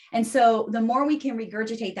And so the more we can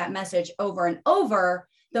regurgitate that message over and over,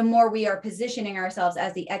 the more we are positioning ourselves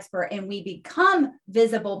as the expert and we become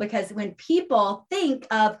visible, because when people think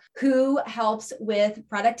of who helps with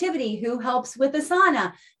productivity, who helps with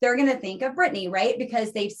Asana, they're going to think of Brittany, right?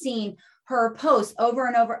 Because they've seen her posts over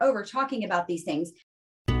and over talking about these things.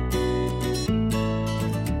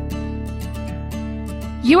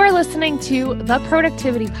 You are listening to the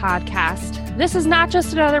Productivity Podcast. This is not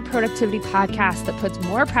just another productivity podcast that puts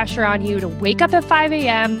more pressure on you to wake up at 5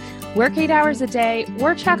 a.m., work 8 hours a day,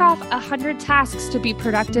 or check off 100 tasks to be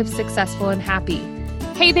productive, successful, and happy.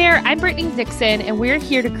 Hey there, I'm Brittany Dixon, and we're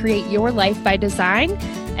here to create your life by design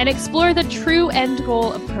and explore the true end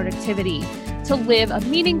goal of productivity, to live a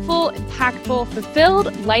meaningful, impactful,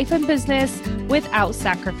 fulfilled life and business without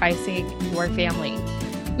sacrificing your family.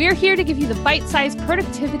 We are here to give you the bite-sized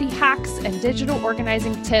productivity hacks and digital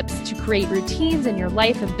organizing tips to create routines in your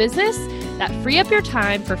life and business that free up your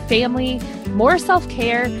time for family, more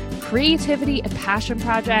self-care, creativity and passion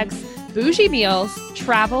projects, bougie meals,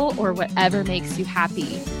 travel, or whatever makes you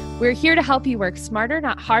happy. We're here to help you work smarter,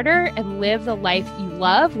 not harder, and live the life you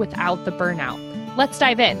love without the burnout. Let's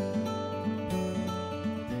dive in.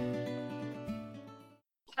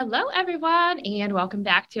 Hello, everyone, and welcome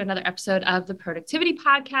back to another episode of the Productivity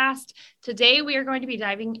Podcast. Today, we are going to be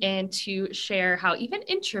diving in to share how even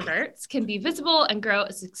introverts can be visible and grow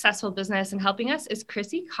a successful business. And helping us is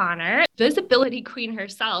Crissy Connor, visibility queen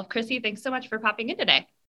herself. Crissy, thanks so much for popping in today.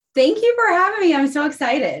 Thank you for having me. I'm so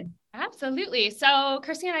excited. Absolutely. So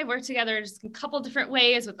Crissy and I worked together just a couple different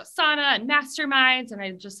ways with Asana and masterminds, and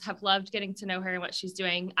I just have loved getting to know her and what she's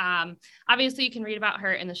doing. Obviously, you can read about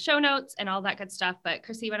her in the show notes and all that good stuff. But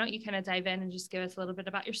Crissy, why don't you kind of dive in and just give us a little bit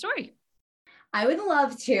about your story? I would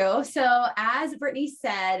love to. So as Brittany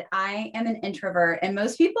said, I am an introvert, and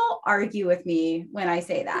most people argue with me when I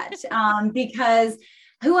say that because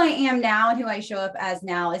who I am now and who I show up as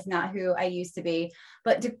now is not who I used to be.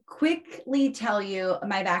 But to quickly tell you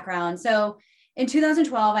my background. So in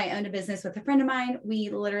 2012, I owned a business with a friend of mine. We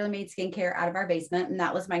literally made skincare out of our basement. And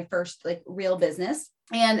that was my first real business.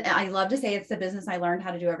 And I love to say it's the business I learned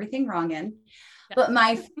how to do everything wrong in. But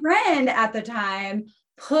my friend at the time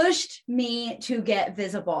pushed me to get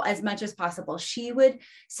visible as much as possible. She would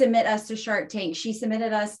submit us to Shark Tank. She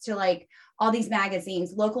submitted us to all these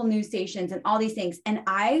magazines, local news stations, and all these things. And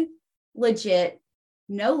I legit,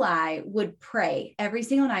 no lie, would pray every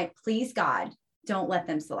single night, please God, don't let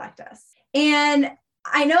them select us. And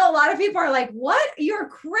I know a lot of people are like, what? You're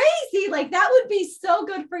crazy. That would be so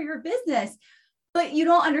good for your business. But you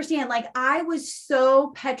don't understand. I was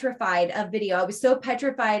so petrified of video. I was so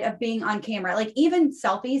petrified of being on camera. Even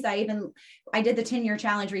selfies. I did the 10-year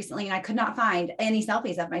challenge recently, and I could not find any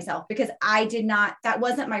selfies of myself because that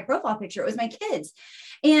wasn't my profile picture. It was my kids.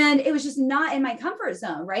 And it was just not in my comfort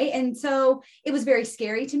zone. Right. And so it was very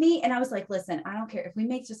scary to me. And I was like, listen, I don't care if we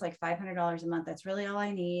make just $500 a month. That's really all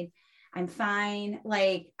I need. I'm fine.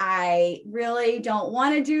 I really don't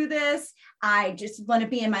want to do this. I just want to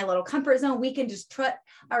be in my little comfort zone. We can just trot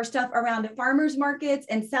our stuff around to farmers markets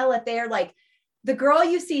and sell it there. The girl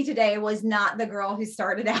you see today was not the girl who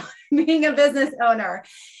started out being a business owner.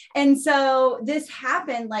 And so this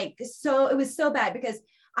happened so it was so bad because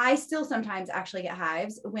I still sometimes actually get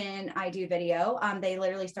hives when I do video. They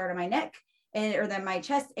literally start on my neck or then my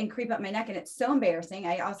chest and creep up my neck. And it's so embarrassing.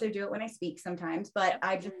 I also do it when I speak sometimes, but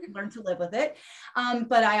I've just learned to live with it.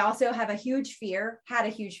 But I also have had a huge fear,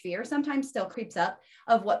 sometimes still creeps up,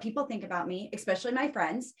 of what people think about me, especially my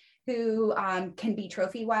friends who can be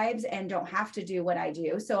trophy wives and don't have to do what I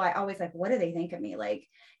do. So I always what do they think of me?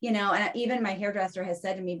 And even my hairdresser has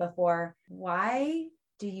said to me before, why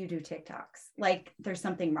do you do TikToks? There's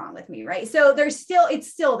something wrong with me, right? So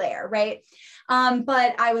it's still there, right?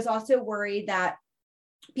 But I was also worried that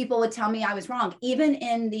people would tell me I was wrong. Even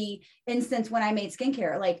in the instance when I made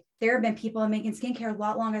skincare, there have been people making skincare a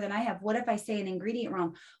lot longer than I have. What if I say an ingredient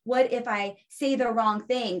wrong? What if I say the wrong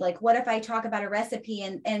thing? What if I talk about a recipe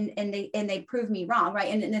and they prove me wrong,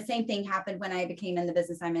 right? And the same thing happened when I became in the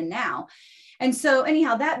business I'm in now. And so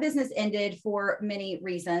anyhow, that business ended for many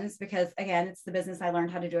reasons, because again, it's the business I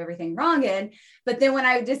learned how to do everything wrong in. But then when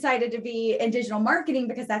I decided to be in digital marketing,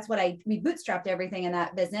 because that's what we bootstrapped everything in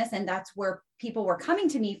that business, and that's where people were coming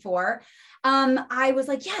to me for, I was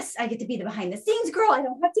like, yes, I get to be the behind the scenes girl. I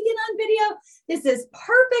don't have to get on video. This is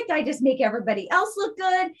perfect. I just make everybody else look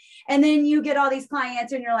good. And then you get all these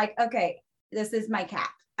clients and you're like, okay, this is my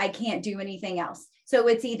cap. I can't do anything else. So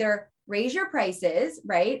it's either raise your prices,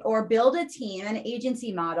 right? Or build a team, an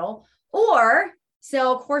agency model, or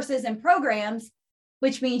sell courses and programs,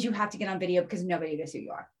 which means you have to get on video because nobody knows who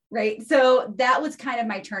you are. right? So that was kind of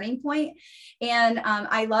my turning point. And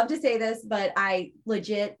I love to say this, but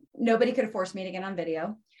nobody could have forced me to get on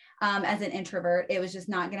video. As an introvert, it was just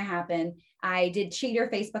not going to happen. I did cheater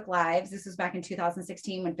Facebook Lives. This was back in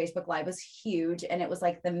 2016 when Facebook Live was huge. And it was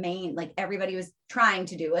like the main, like everybody was trying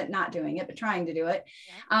to do it, not doing it, but trying to do it.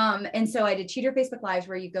 Yeah. And so I did cheater Facebook Lives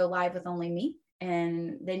where you go live with only me.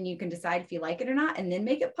 And then you can decide if you like it or not, and then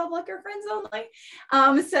make it public or friends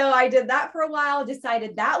only. So I did that for a while,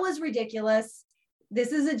 decided that was ridiculous.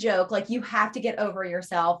 This is a joke. Like, you have to get over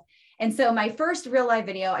yourself. And so my first real live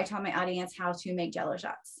video, I taught my audience how to make Jello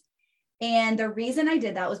shots. And the reason I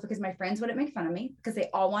did that was because my friends wouldn't make fun of me because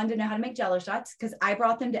they all wanted to know how to make Jello shots because I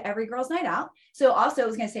brought them to every girl's night out. So also it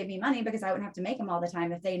was going to save me money because I wouldn't have to make them all the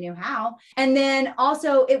time if they knew how. And then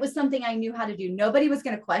also it was something I knew how to do. Nobody was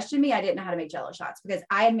going to question me. I didn't know how to make Jello shots because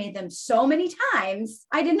I had made them so many times.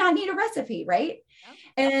 I did not need a recipe, right?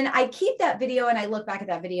 Yeah. And I keep that video and I look back at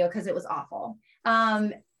that video because it was awful.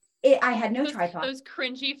 I had no tripod. Those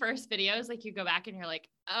cringy first videos, like you go back and you're like,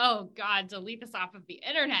 oh God, delete this off of the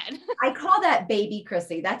internet. I call that baby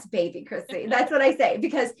Crissy. That's baby Crissy. That's what I say,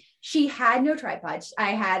 because she had no tripod.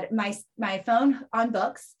 I had my phone on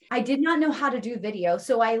books. I did not know how to do video.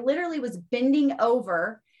 So I literally was bending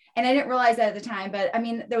over, and I didn't realize that at the time, but I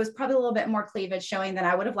mean, there was probably a little bit more cleavage showing than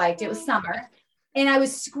I would have liked. It was summer. And I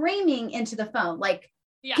was screaming into the phone, like,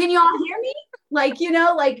 yeah. Can you all hear me? Like,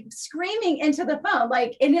 like screaming into the phone,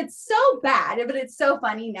 like, and it's so bad, but it's so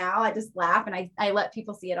funny now. I just laugh and I let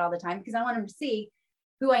people see it all the time because I want them to see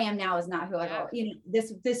who I am now is not who I was.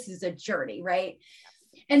 This is a journey, right?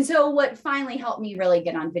 And so what finally helped me really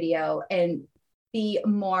get on video and be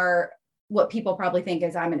more what people probably think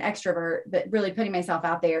is I'm an extrovert, but really putting myself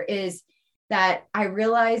out there is that I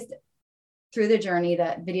realized through the journey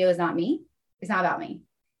that video is not me. It's not about me.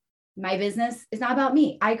 My business is not about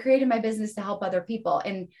me. I created my business to help other people.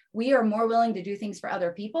 And we are more willing to do things for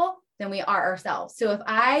other people than we are ourselves. So if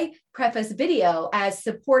I preface video as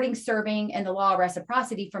supporting, serving, and the law of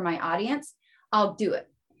reciprocity for my audience, I'll do it.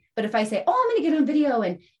 But if I say, oh, I'm going to get on video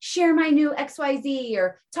and share my new XYZ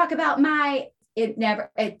or talk about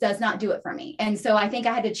it does not do it for me. And so I think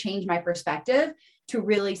I had to change my perspective to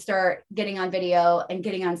really start getting on video and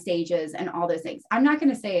getting on stages and all those things. I'm not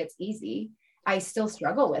going to say it's easy. I still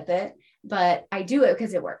struggle with it, but I do it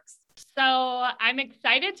because it works. So I'm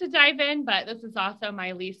excited to dive in, but this is also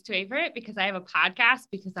my least favorite because I have a podcast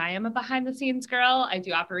because I am a behind the scenes girl. I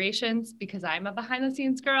do operations because I'm a behind the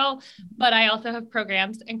scenes girl, but I also have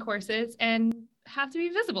programs and courses and have to be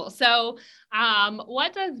visible. So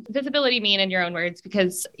what does visibility mean in your own words?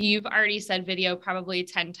 Because you've already said video probably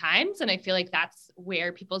 10 times, and I feel like that's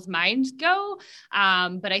where people's minds go.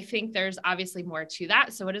 But I think there's obviously more to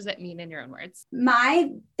that. So what does it mean in your own words? My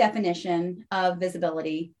definition of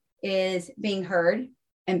visibility is being heard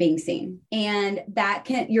and being seen. And that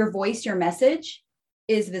your voice, your message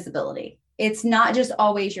is visibility. It's not just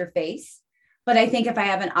always your face, but I think if I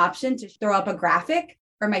have an option to throw up a graphic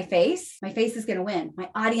or my face is going to win. My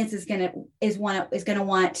audience is going to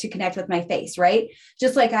want to connect with my face, right?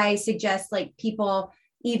 Just like I suggest, like people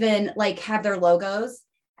even like have their logos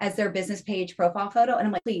as their business page profile photo. And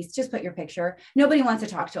I'm like, please just put your picture. Nobody wants to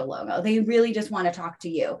talk to a logo. They really just want to talk to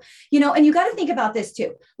you, and you got to think about this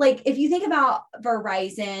too. Like if you think about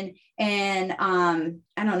Verizon and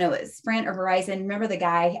I don't know, it's Sprint or Verizon. Remember the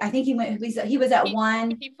guy? I think he was at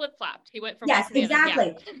one. He flip-flopped. He went from yes,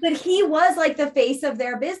 exactly. Yeah. But he was like the face of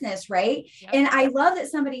their business, right? Yep. And I love that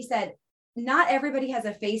somebody said, not everybody has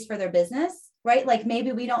a face for their business, right? Like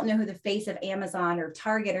maybe we don't know who the face of Amazon or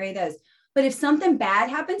Target or any of those. But if something bad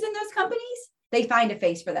happens in those companies, they find a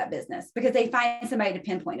face for that business because they find somebody to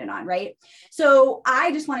pinpoint it on, right? So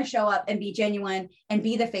I just want to show up and be genuine and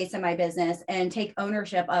be the face of my business and take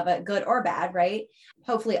ownership of it, good or bad, right?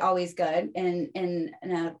 Hopefully always good and in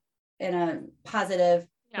a positive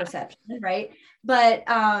perception, right? But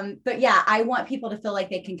yeah, I want people to feel like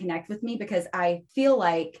they can connect with me because I feel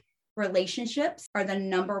like relationships are the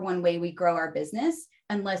number one way we grow our business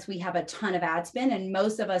unless we have a ton of ad spend. And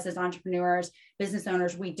most of us as entrepreneurs, business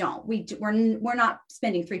owners, we're not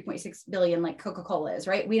spending 3.6 billion like Coca-Cola is,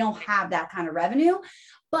 right? We don't have that kind of revenue,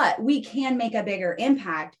 but we can make a bigger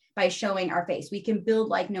impact by showing our face. We can build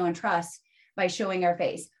like, know, and trust by showing our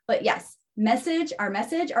face. But yes,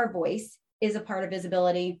 our voice is a part of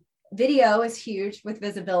visibility. Video is huge with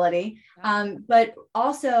visibility, but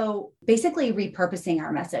also basically repurposing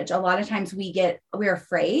our message. A lot of times we're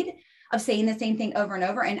afraid of saying the same thing over and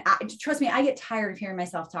over. And trust me, I get tired of hearing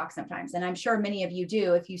myself talk sometimes. And I'm sure many of you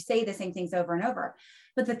do if you say the same things over and over.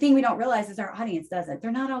 But the thing we don't realize is our audience doesn't.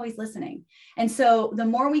 They're not always listening. And so the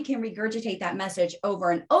more we can regurgitate that message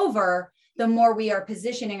over and over, the more we are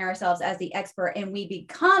positioning ourselves as the expert and we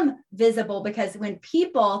become visible, because when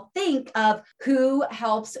people think of who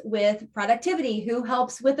helps with productivity, who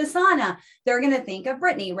helps with Asana, they're going to think of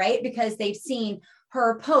Brittany, right? Because they've seen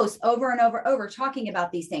her posts over and over talking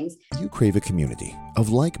about these things. You crave a community of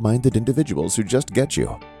like-minded individuals who just get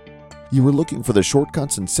you. You are looking for the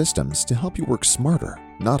shortcuts and systems to help you work smarter,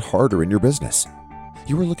 not harder in your business.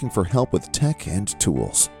 You are looking for help with tech and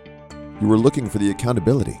tools. You are looking for the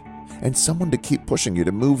accountability and someone to keep pushing you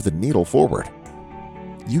to move the needle forward.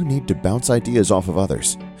 You need to bounce ideas off of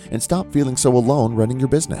others and stop feeling so alone running your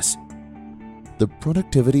business. The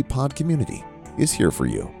Productivity Pod community is here for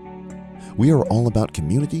you. We are all about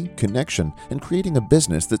community, connection, and creating a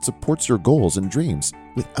business that supports your goals and dreams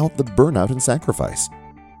without the burnout and sacrifice.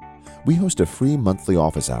 We host a free monthly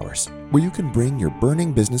office hours where you can bring your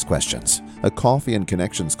burning business questions, a coffee and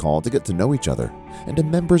connections call to get to know each other, and a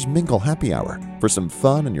members mingle happy hour for some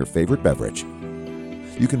fun and your favorite beverage.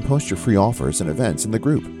 You can post your free offers and events in the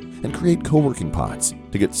group and create co-working pods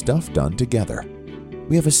to get stuff done together.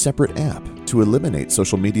 We have a separate app to eliminate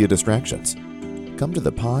social media distractions. Come to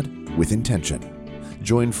the pod with intention.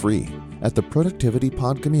 Join free at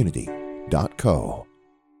theproductivitypodcommunity.co.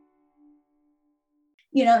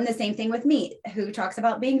 You know, and the same thing with me, who talks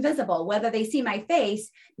about being visible. Whether they see my face,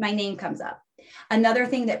 my name comes up. Another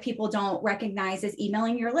thing that people don't recognize is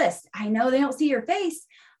emailing your list. I know they don't see your face,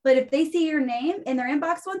 but if they see your name in their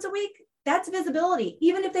inbox once a week, that's visibility.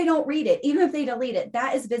 Even if they don't read it, even if they delete it,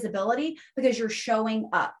 that is visibility because you're showing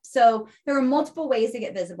up. So there are multiple ways to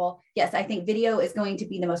get visible. Yes, I think video is going to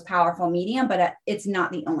be the most powerful medium, but it's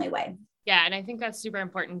not the only way. Yeah. And I think that's super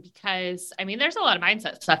important because, I mean, there's a lot of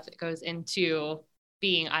mindset stuff that goes into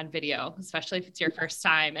being on video, especially if it's your first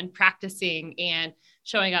time, and practicing and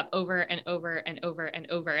showing up over and over and over and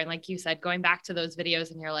over. And like you said, going back to those videos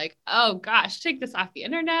and you're like, oh gosh, take this off the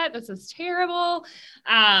internet. This is terrible.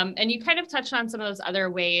 And you kind of touched on some of those other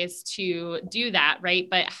ways to do that, right?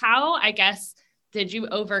 But how, I guess, did you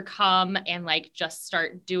overcome and like just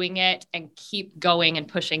start doing it and keep going and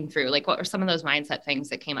pushing through? Like, what were some of those mindset things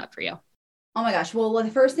that came up for you? Oh my gosh. Well, the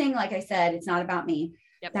first thing, like I said, it's not about me.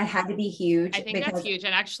 Yep. That had to be huge. I think that's huge.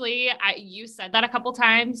 And actually, you said that a couple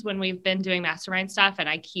times when we've been doing mastermind stuff, and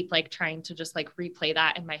I keep like trying to just like replay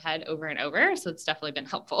that in my head over and over. So it's definitely been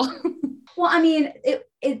helpful. Well, I mean,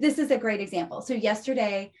 this is a great example. So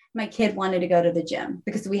yesterday, my kid wanted to go to the gym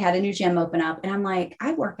because we had a new gym open up. And I'm like,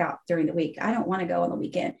 I work out during the week. I don't want to go on the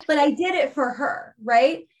weekend, but I did it for her,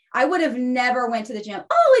 right? I would have never went to the gym.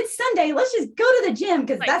 Oh, it's Sunday. Let's just go to the gym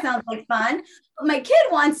because that sounds like fun. But my kid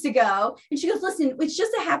wants to go. And she goes, listen, it's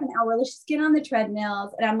just a half an hour. Let's just get on the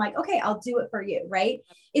treadmills. And I'm like, okay, I'll do it for you. Right.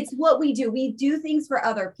 It's what we do. We do things for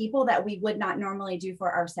other people that we would not normally do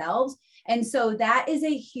for ourselves. And so that is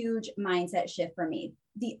a huge mindset shift for me.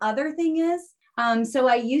 The other thing is, so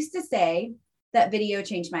I used to say that video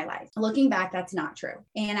changed my life. Looking back, that's not true.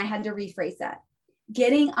 And I had to rephrase that.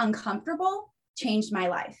 Getting uncomfortable changed my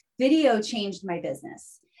life. Video changed my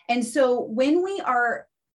business. And so when we are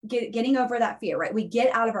getting over that fear, right? We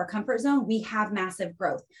get out of our comfort zone, we have massive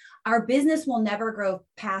growth. Our business will never grow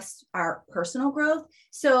past our personal growth.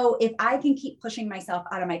 So if I can keep pushing myself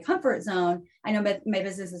out of my comfort zone, I know my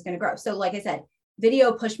business is going to grow. So like I said,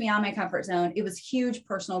 video pushed me out of my comfort zone. It was huge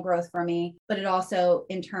personal growth for me, but it also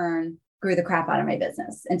in turn grew the crap out of my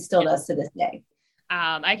business and still does to this day.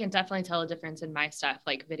 I can definitely tell a difference in my stuff,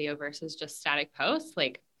 like video versus just static posts,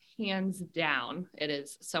 like hands down, it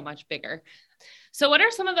is so much bigger. So what are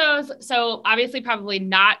some of those? So obviously probably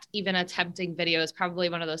not even attempting video is probably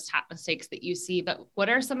one of those top mistakes that you see, but what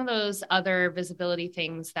are some of those other visibility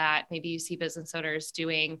things that maybe you see business owners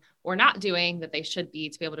doing or not doing that they should be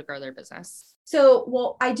to be able to grow their business? So,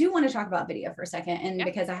 well, I do want to talk about video for a second, and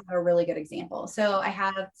because I have a really good example. So I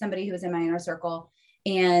have somebody who was in my inner circle,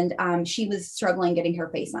 and she was struggling getting her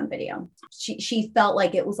face on video. She felt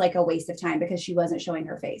like it was like a waste of time because she wasn't showing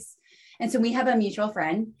her face. And so we have a mutual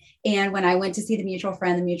friend. And when I went to see the mutual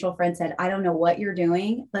friend said, I don't know what you're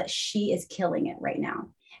doing, but she is killing it right now.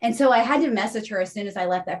 And so I had to message her as soon as I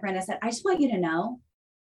left that friend. I said, I just want you to know,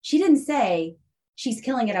 she didn't say she's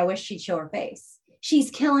killing it. I wish she'd show her face. She's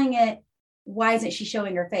killing it. Why isn't she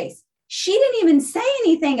showing her face? She didn't even say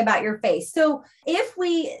anything about your face. So if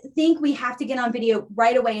we think we have to get on video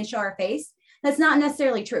right away and show our face, that's not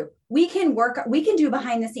necessarily true. we can do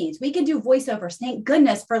behind the scenes. We can do voiceovers. Thank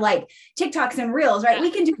goodness for like TikToks and reels, right?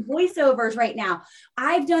 We can do voiceovers right now.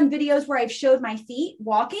 I've done videos where I've showed my feet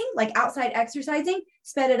walking, like outside exercising,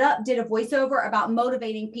 sped it up, did a voiceover about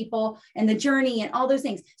motivating people and the journey and all those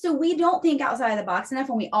things. So we don't think outside of the box enough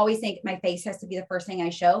when we always think my face has to be the first thing I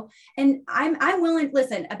show. And I'm willing,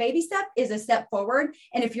 listen, a baby step is a step forward.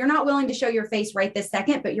 And if you're not willing to show your face right this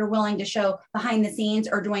second, but you're willing to show behind the scenes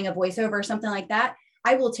or doing a voiceover or something like that,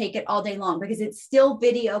 I will take it all day long because it's still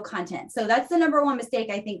video content. So that's the number one mistake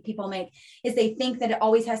I think people make is they think that it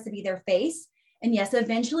always has to be their face. And yes,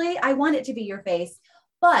 eventually I want it to be your face.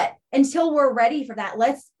 But until we're ready for that,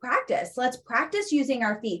 let's practice. Let's practice using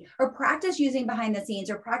our feet or practice using behind the scenes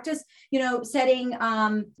or practice, setting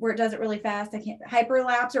where it does it really fast. I can't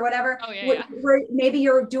hyperlapse or whatever. Oh, yeah. Where maybe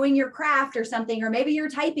you're doing your craft or something, or maybe you're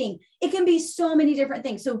typing. It can be so many different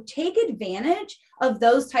things. So take advantage of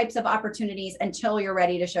those types of opportunities until you're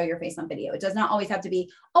ready to show your face on video. It does not always have to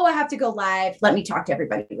be, oh, I have to go live. Let me talk to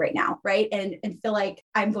everybody right now. Right. And feel like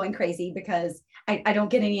I'm going crazy because I don't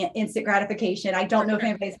get any instant gratification. I don't know if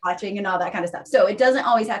anybody's watching and all that kind of stuff. So it doesn't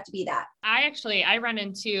always have to be that. I run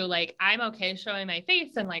into like, I'm okay showing my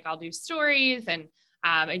face and like, I'll do stories and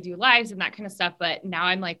I do lives and that kind of stuff. But now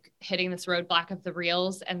I'm like hitting this roadblock of the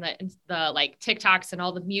reels and the like TikToks and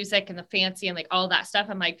all the music and the fancy and like all that stuff.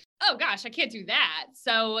 I'm like, oh gosh, I can't do that.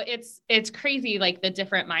 So it's crazy. Like the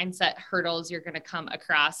different mindset hurdles you're going to come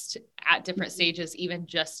across at different stages, even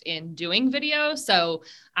just in doing video. So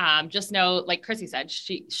just know, like Crissy said,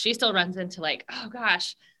 she still runs into like, oh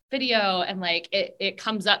gosh, video. And like, it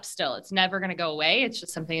comes up still. It's never going to go away. It's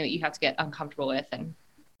just something that you have to get uncomfortable with and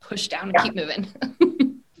push down and keep moving.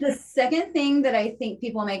 The second thing that I think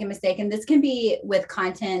people make a mistake, and this can be with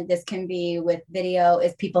content, this can be with video,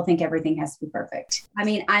 is people think everything has to be perfect. I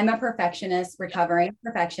mean, I'm a perfectionist, recovering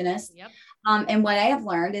perfectionist. Yep. And what I have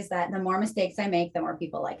learned is that the more mistakes I make, the more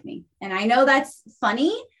people like me. And I know that's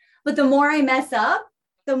funny, but the more I mess up,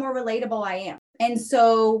 the more relatable I am. And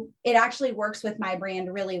so it actually works with my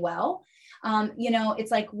brand really well.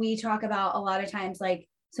 It's like we talk about a lot of times, like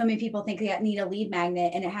so many people think they need a lead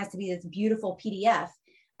magnet and it has to be this beautiful PDF.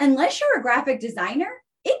 Unless you're a graphic designer,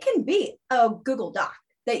 it can be a Google Doc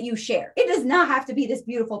that you share. It does not have to be this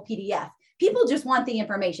beautiful PDF. People just want the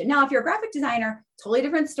information. Now, if you're a graphic designer, totally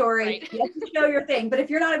different story. Right. You have to show your thing. But if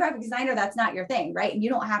you're not a graphic designer, that's not your thing, right? And you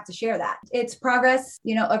don't have to share that. It's progress,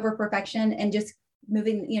 over perfection and just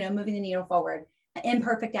moving the needle forward.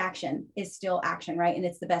 Imperfect action is still action, right? And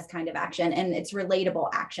it's the best kind of action and it's relatable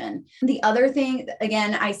action. The other thing,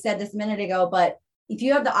 again, I said this a minute ago, but if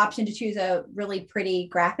you have the option to choose a really pretty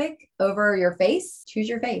graphic over your face, choose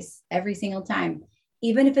your face every single time.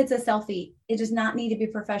 Even if it's a selfie, it does not need to be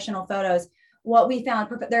professional photos. What we found,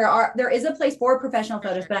 there is a place for professional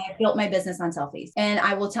photos, but I built my business on selfies. And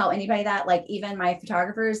I will tell anybody that, like even my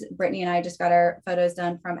photographers, Brittany and I just got our photos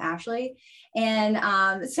done from Ashley.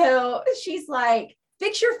 And so she's like,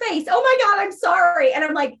 fix your face. Oh my God, I'm sorry. And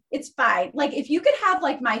I'm like, it's fine. Like if you could have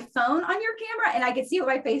like my phone on your camera and I could see what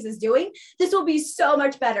my face is doing, this will be so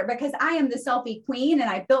much better because I am the selfie queen and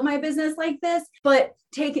I built my business like this, but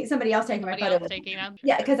somebody else taking my photo.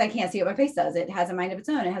 Yeah, because I can't see what my face does. It has a mind of its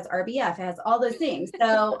own. It has RBF. It has all those things.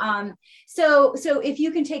 So, so if you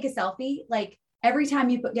can take a selfie, like every time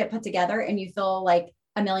you get put together and you feel like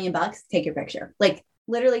 $1 million, take your picture. Like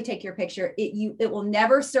literally take your picture. It will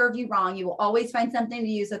never serve you wrong. You will always find something to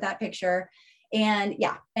use with that picture. And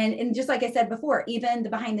yeah. And just like I said before, even the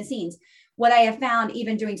behind the scenes, what I have found,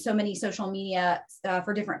 even doing so many social media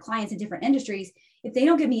for different clients in different industries, if they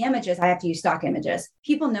don't give me images, I have to use stock images.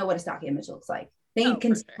 People know what a stock image looks like. They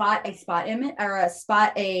can spot a spot image or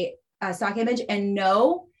spot a stock image and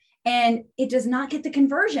know. And it does not get the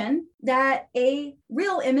conversion that a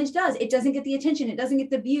real image does. It doesn't get the attention. It doesn't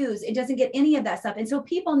get the views. It doesn't get any of that stuff. And so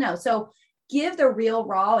people know. So give the real,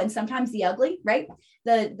 raw, and sometimes the ugly, right?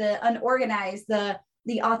 The unorganized, the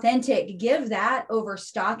authentic, give that over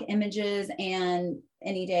stock images and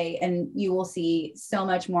any day. And you will see so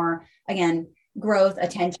much more, again, growth,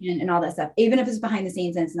 attention, and all that stuff, even if it's behind the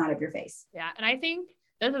scenes and it's not of your face. Yeah. And I think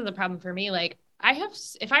this is the problem for me. Like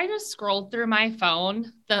if I just scrolled through my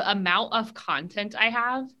phone, the amount of content I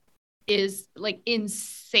have is like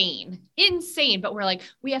insane, but we're like,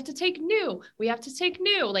 we have to take new,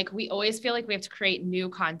 like we always feel like we have to create new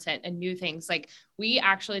content and new things. Like we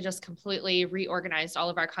actually just completely reorganized all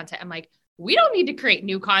of our content. I'm like, we don't need to create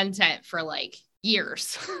new content for like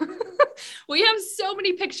years. We have so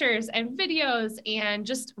many pictures and videos and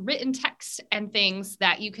just written text and things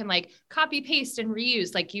that you can like copy, paste, and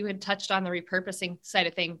reuse. Like you had touched on the repurposing side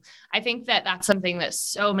of thing. I think that that's something that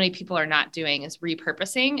so many people are not doing, is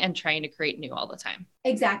repurposing and trying to create new all the time.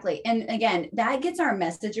 Exactly. And again, that gets our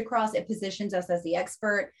message across. It positions us as the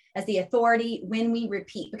expert, as the authority when we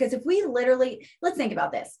repeat. Because if we literally, let's think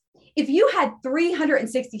about this. If you had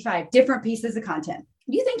 365 different pieces of content,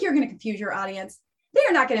 do you think you're going to confuse your audience? They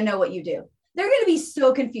are not going to know what you do. They're going to be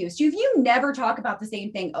so confused. If you never talk about the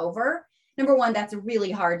same thing over, number one, that's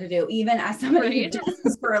really hard to do. Even as somebody who does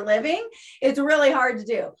this for a living, it's really hard to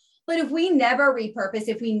do. But if we never repurpose,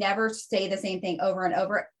 if we never say the same thing over and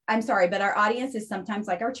over, I'm sorry, but our audience is sometimes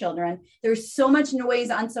like our children. There's so much noise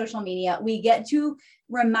on social media. We get to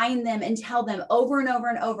remind them and tell them over and over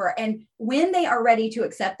and over. And when they are ready to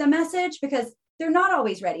accept the message, because they're not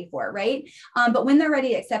always ready for it, right? But when they're ready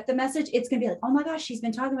to accept the message, it's going to be like, oh my gosh, she's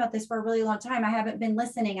been talking about this for a really long time. I haven't been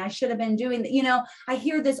listening. I should have been doing that. You know, I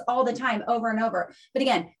hear this all the time over and over. But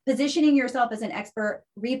again, positioning yourself as an expert,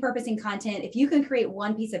 repurposing content. If you can create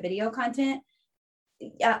one piece of video content,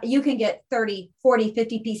 you can get 30, 40,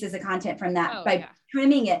 50 pieces of content from that by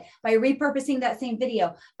trimming it, by repurposing that same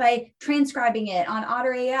video, by transcribing it on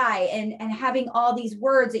Otter AI and having all these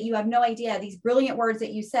words that you have no idea, these brilliant words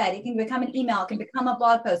that you said. It can become an email, it can become a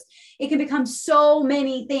blog post, it can become so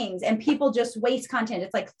many things, and people just waste content.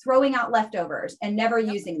 It's like throwing out leftovers and never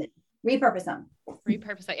using them. Repurpose them.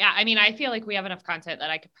 Repurpose it. Yeah. I mean, I feel like we have enough content that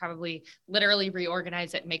I could probably literally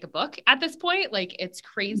reorganize it and make a book at this point. Like it's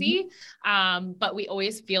crazy. But we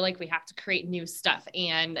always feel like we have to create new stuff.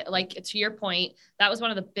 And like, to your point, that was one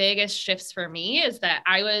of the biggest shifts for me, is that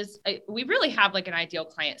we really have like an ideal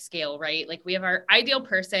client scale, right? Like we have our ideal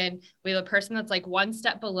person. We have a person that's like one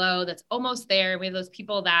step below, that's almost there. We have those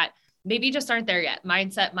people that maybe just aren't there yet.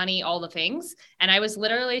 Mindset, money, all the things. And I was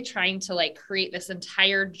literally trying to like create this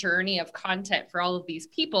entire journey of content for all of these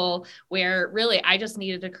people, where really I just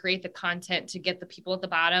needed to create the content to get the people at the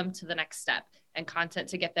bottom to the next step, and content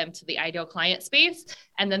to get them to the ideal client space.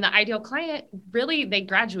 And then the ideal client, really, they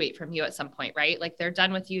graduate from you at some point, right? Like they're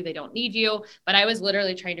done with you. They don't need you. But I was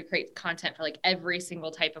literally trying to create content for like every single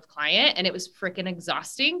type of client. And it was freaking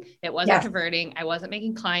exhausting. It wasn't converting. I wasn't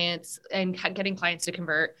making clients and getting clients to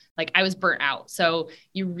convert. Like I was burnt out. So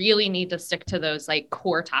you really need to stick to those like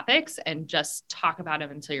core topics and just talk about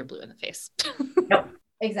them until you're blue in the face. Yep.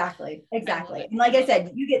 Exactly. And like I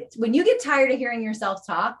said, when you get tired of hearing yourself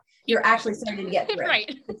talk, you're actually starting to get through. Right.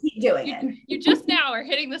 Keep doing it. You just now are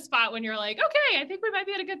hitting the spot when you're like, okay, I think we might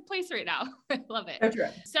be at a good place right now. I love it. So true.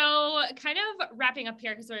 So kind of wrapping up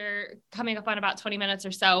here, because we're coming up on about 20 minutes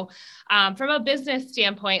or so, from a business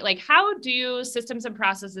standpoint, like how do systems and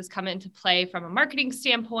processes come into play from a marketing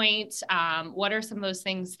standpoint? What are some of those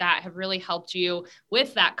things that have really helped you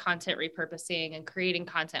with that content repurposing and creating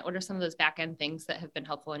content? What are some of those back-end things that have been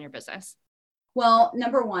helpful in your business? Well,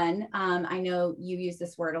 number one, I know you use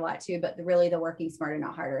this word a lot too, but really the working smarter,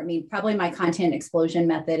 not harder. I mean, probably my content explosion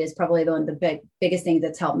method is probably one of the biggest things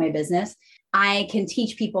that's helped my business. I can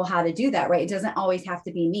teach people how to do that, right? It doesn't always have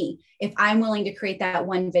to be me. If I'm willing to create that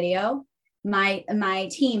one video, my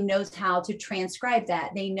team knows how to transcribe that.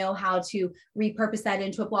 They know how to repurpose that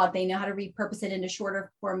into a blog. They know how to repurpose it into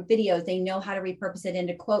shorter form videos. They know how to repurpose it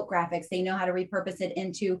into quote graphics. They know how to repurpose it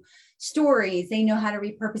into stories. They know how to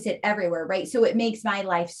repurpose it everywhere, right? So it makes my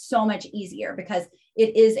life so much easier because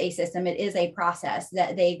it is a system. It is a process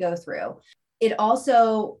that they go through. It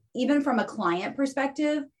also, even from a client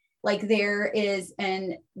perspective, like there is,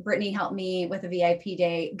 and Brittany helped me with a VIP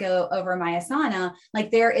day, go over my Asana.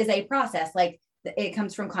 Like there is a process, like it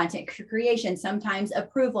comes from content creation, sometimes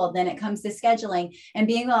approval, then it comes to scheduling, and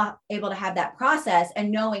being able to have that process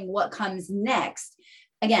and knowing what comes next.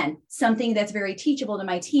 Again, something that's very teachable to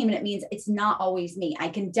my team. And it means it's not always me. I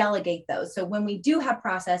can delegate those. So when we do have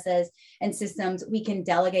processes and systems, we can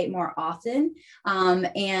delegate more often.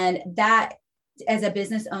 And that, as a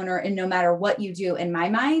business owner, and no matter what you do, in my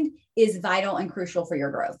mind, is vital and crucial for your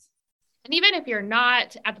growth. And even if you're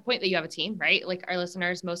not at the point that you have a team, right? Like our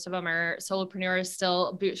listeners, most of them are solopreneurs,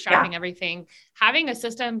 still bootstrapping everything. Having a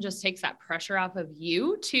system just takes that pressure off of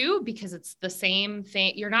you too, because it's the same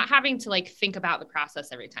thing. You're not having to like think about the process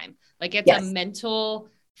every time. Like it's a mental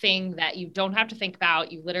thing that you don't have to think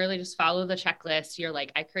about. You literally just follow the checklist. You're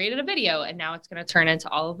like, I created a video and now it's going to turn into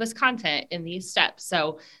all of this content in these steps.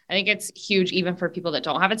 So I think it's huge even for people that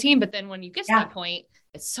don't have a team. But then when you get to that point,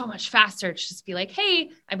 It's so much faster to just be like, hey,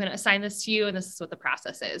 I'm going to assign this to you. And this is what the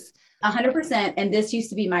process is. 100%. And this used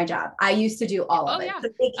to be my job. I used to do all of it. Yeah. So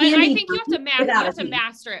I think you have to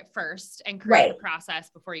master it first and create the process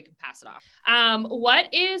before you can pass it off.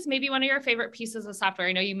 What is maybe one of your favorite pieces of software?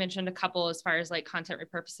 I know you mentioned a couple as far as like content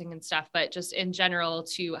repurposing and stuff, but just in general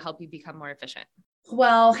to help you become more efficient.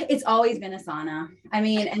 Well, it's always been Asana. I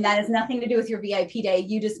mean, and that has nothing to do with your VIP day.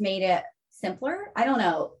 You just made it simpler. I don't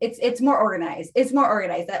know. It's more organized. It's more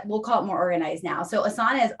organized. That we'll call it more organized now. So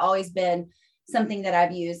Asana has always been something that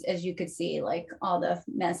I've used, as you could see, like all the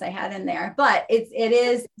mess I had in there, but it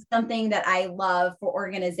is something that I love for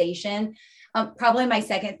organization. Probably my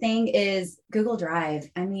second thing is Google Drive.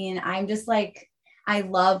 I mean, I'm just like, I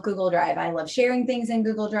love Google Drive. I love sharing things in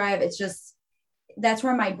Google Drive. It's just, that's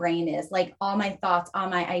where my brain is. Like all my thoughts, all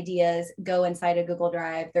my ideas go inside a Google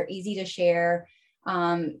Drive. They're easy to share.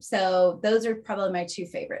 So those are probably my two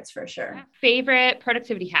favorites for sure. Favorite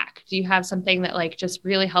productivity hack? Do you have something that like just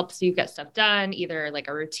really helps you get stuff done? Either like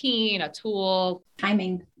a routine, a tool?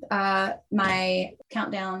 Timing, my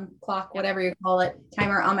countdown clock, whatever you call it,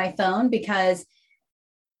 timer on my phone, because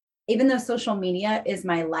even though social media is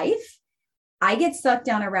my life, I get sucked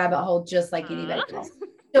down a rabbit hole just like anybody else.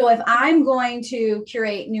 So if I'm going to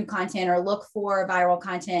curate new content or look for viral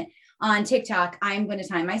content on TikTok, I'm going to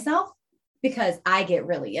time myself because I get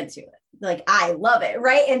really into it. Like I love it.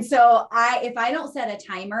 Right. And so if I don't set a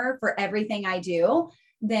timer for everything I do,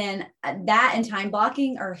 then that and time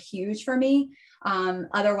blocking are huge for me.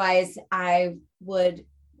 Otherwise I would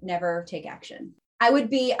never take action. I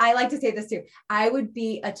like to say this too. I would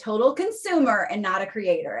be a total consumer and not a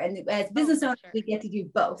creator. And as business owners, we get to do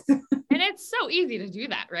both. And it's so easy to do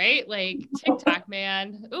that, right? Like TikTok,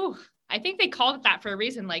 man. Ooh, I think they called it that for a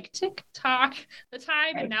reason, like TikTok, the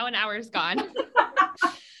time, and now an hour is gone.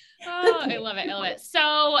 Oh, I love it. I love it.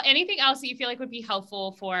 So anything else that you feel like would be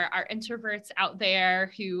helpful for our introverts out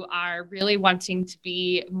there who are really wanting to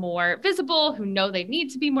be more visible, who know they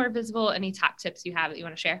need to be more visible? Any top tips you have that you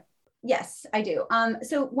want to share? Yes, I do.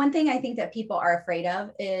 So one thing I think that people are afraid of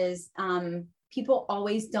is people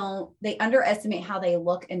always they underestimate how they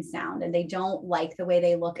look and sound, and they don't like the way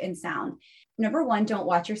they look and sound. Number one, don't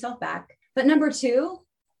watch yourself back. But number two,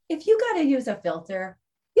 if you got to use a filter,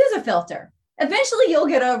 use a filter. Eventually you'll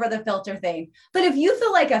get over the filter thing. But if you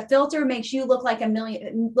feel like a filter makes you look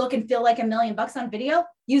and feel like $1 million on video,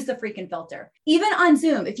 use the freaking filter. Even on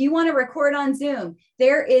Zoom, if you want to record on Zoom,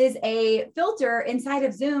 there is a filter inside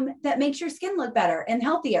of Zoom that makes your skin look better and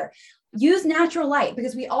healthier. Use natural light,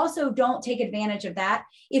 because we also don't take advantage of that.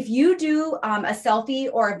 If you do a selfie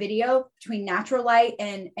or a video between natural light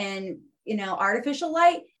and artificial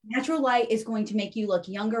light, natural light is going to make you look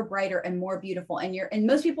younger, brighter, and more beautiful. And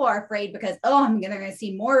most people are afraid because, they're going to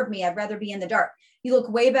see more of me. I'd rather be in the dark. You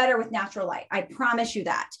look way better with natural light. I promise you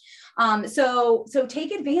that. So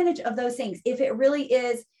take advantage of those things. If it really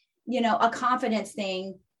is, a confidence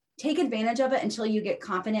thing, take advantage of it until you get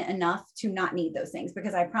confident enough to not need those things,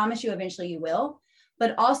 because I promise you eventually you will.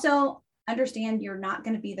 But also understand you're not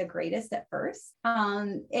going to be the greatest at first.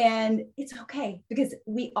 And it's okay, because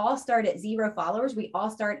we all start at 0 followers. We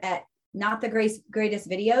all start at not the greatest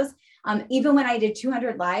videos. Even when I did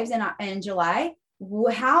 200 lives in July,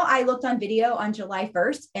 how I looked on video on July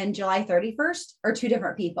 1st and July 31st are two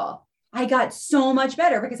different people. I got so much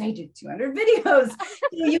better because I did 200 videos. So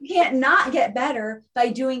you can't not get better by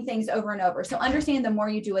doing things over and over. So understand the more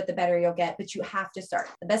you do it, the better you'll get, but you have to start.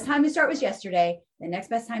 The best time to start was yesterday. The next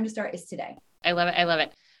best time to start is today. I love it. I love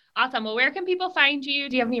it. Awesome. Well, where can people find you?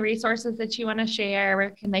 Do you have any resources that you want to share? Where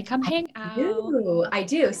can they come hang out? I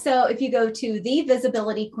do. So if you go to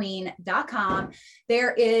thevisibilityqueen.com,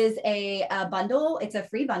 there is a bundle. It's a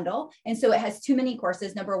free bundle. And so it has 2 mini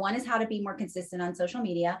courses. Number 1 is how to be more consistent on social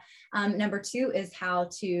media. Number 2 is how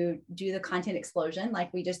to do the content explosion,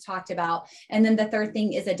 like we just talked about. And then the third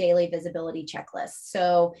thing is a daily visibility checklist.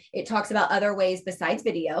 So it talks about other ways besides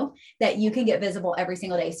video that you can get visible every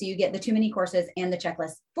single day. So you get the 2 mini courses and the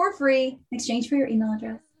checklist for free in exchange for your email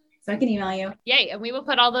address. So I can email you. Yay. And we will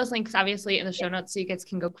put all those links obviously in the show notes so you guys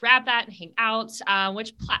can go grab that and hang out.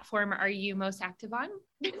 Which platform are you most active on?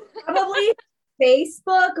 Probably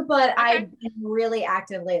Facebook, but I've been really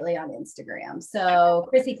active lately on Instagram. So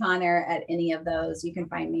Crissy Connor at any of those, you can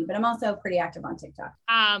find me, but I'm also pretty active on TikTok.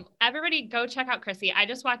 Everybody go check out Crissy. I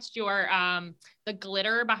just watched your, the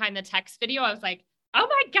glitter behind the text video. I was like, oh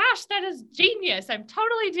my gosh, that is genius. I'm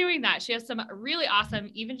totally doing that. She has some really awesome,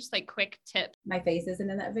 even just like quick tips. My face isn't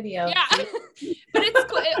in that video. Yeah. But it's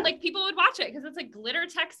cool. Like people would watch it because it's like glitter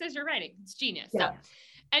text as you're writing. It's genius. Yeah. So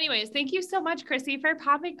Anyways, thank you so much, Crissy, for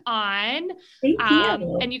popping on. Thank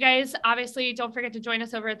you. And you guys, obviously, don't forget to join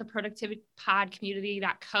us over at the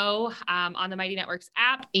productivitypodcommunity.co on the Mighty Networks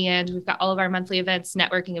app. And we've got all of our monthly events,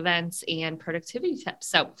 networking events, and productivity tips.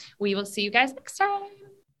 So we will see you guys next time.